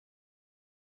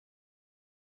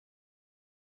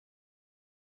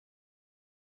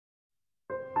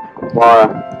Laura,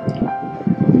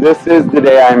 this is the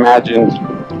day I imagined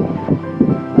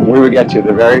we would get to,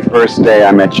 the very first day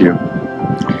I met you.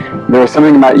 There was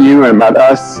something about you and about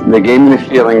us that gave me the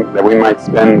feeling that we might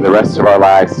spend the rest of our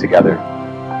lives together.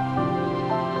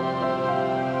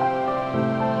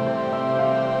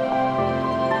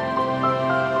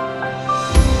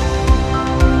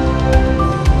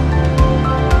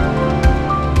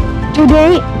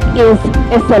 Today is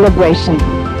a celebration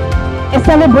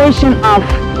of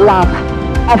love,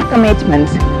 of commitment,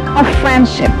 of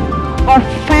friendship, of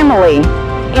family,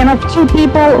 and of two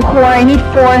people who are in it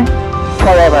for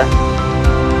forever.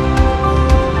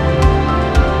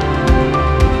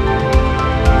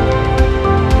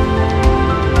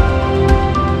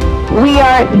 We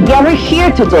are gathered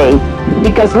here today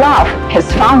because love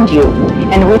has found you,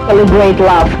 and we celebrate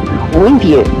love with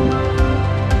you.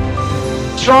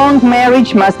 Strong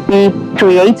marriage must be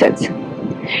created.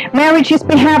 Marriage is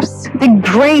perhaps the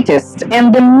greatest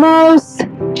and the most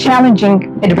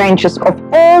challenging adventures of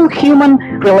all human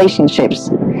relationships.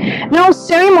 No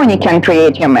ceremony can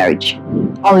create your marriage.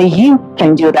 Only you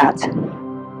can do that.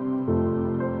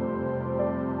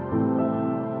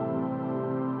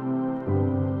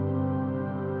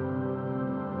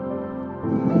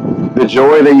 The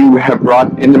joy that you have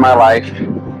brought into my life,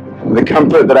 the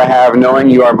comfort that I have knowing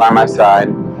you are by my side,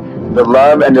 the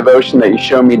love and devotion that you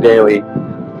show me daily,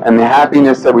 and the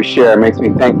happiness that we share makes me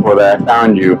thankful that I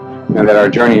found you and that our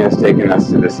journey has taken us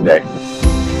to this day.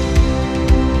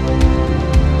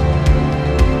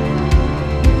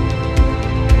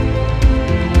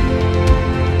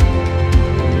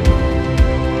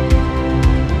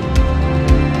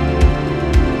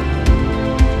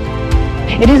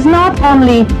 It is not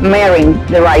only marrying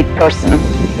the right person,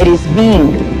 it is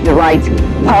being the right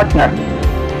partner.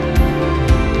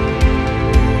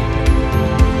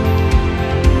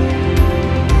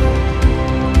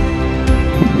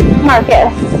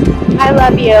 Markus, I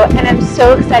love you, and I'm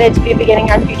so excited to be beginning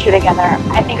our future together.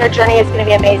 I think our journey is going to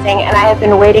be amazing, and I have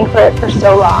been waiting for it for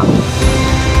so long.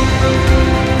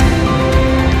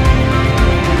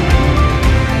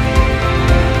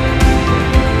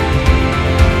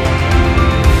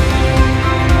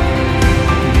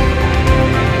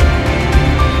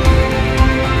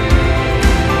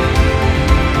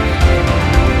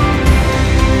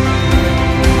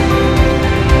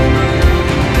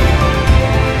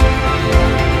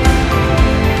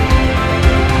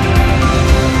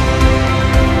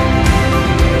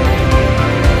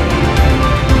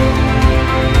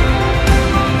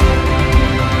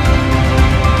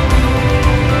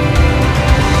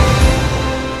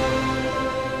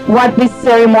 What this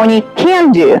ceremony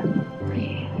can do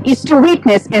is to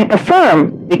witness and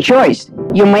affirm the choice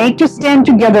you make to stand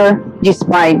together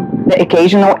despite the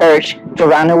occasional urge to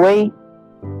run away